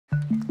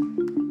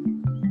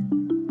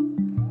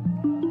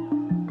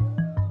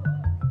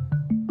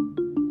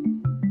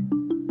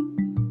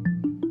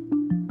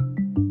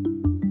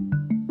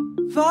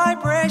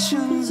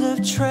Vibrations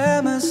of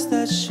tremors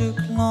that shook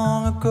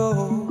long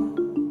ago.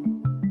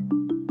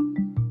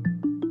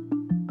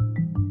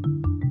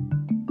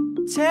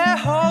 Tear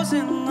holes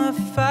in the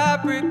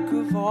fabric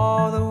of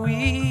all that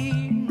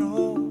we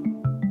know.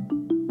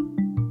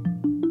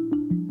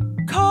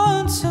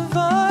 Can't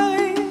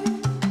survive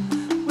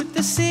with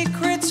the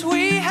secrets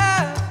we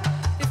have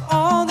if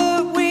all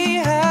that we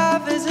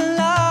have is a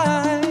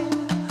lie.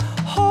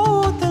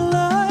 Hold the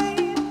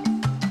line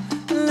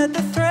and let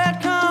the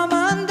thread come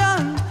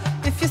undone.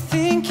 If you're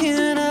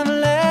thinking of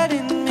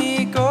letting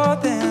me go,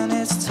 then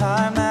it's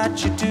time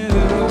that you do.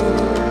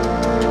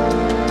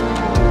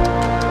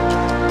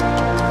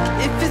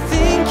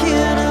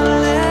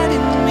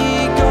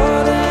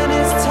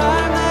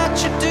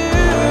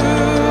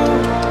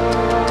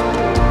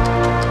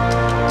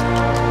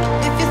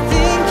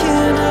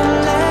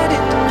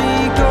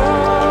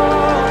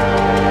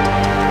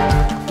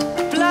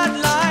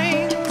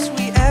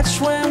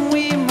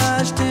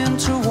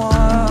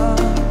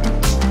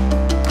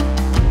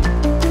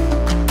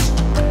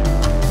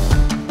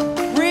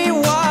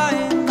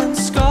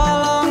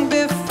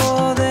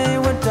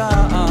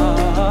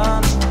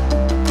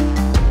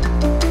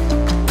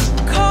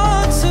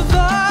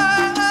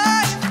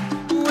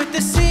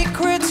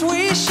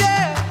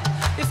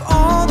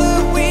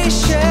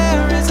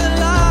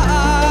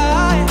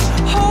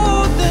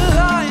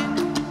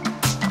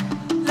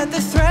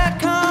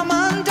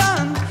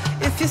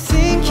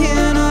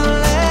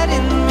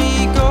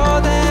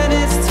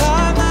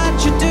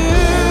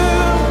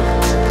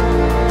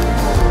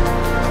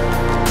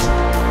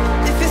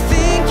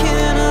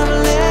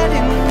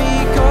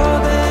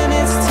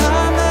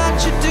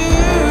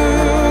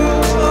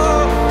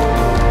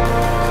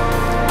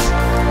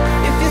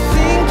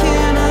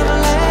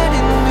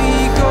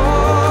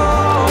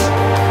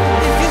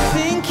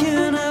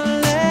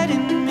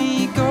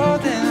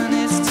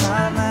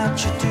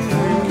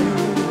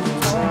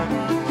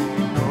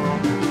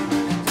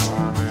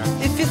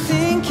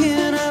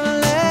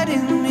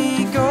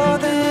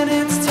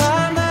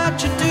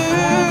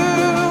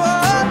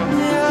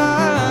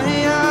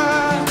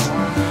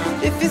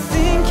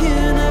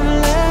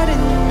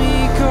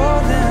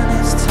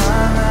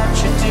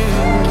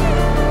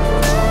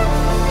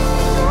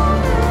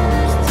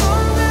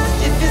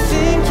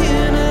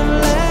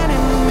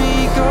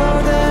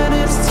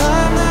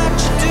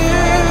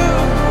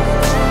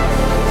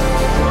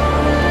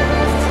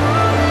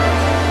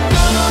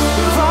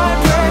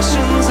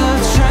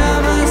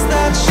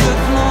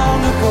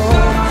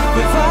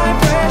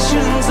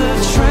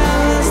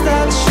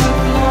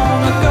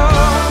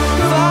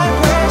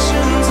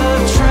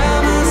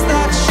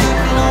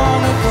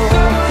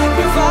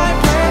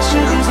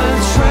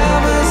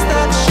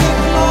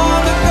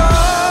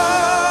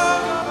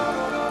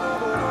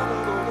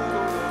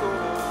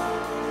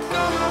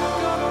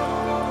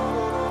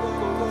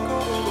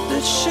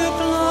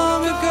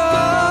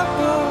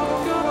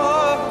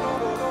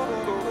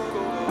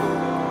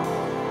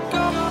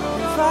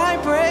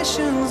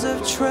 Vibrations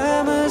of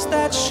tremors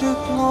that shook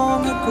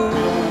long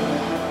ago.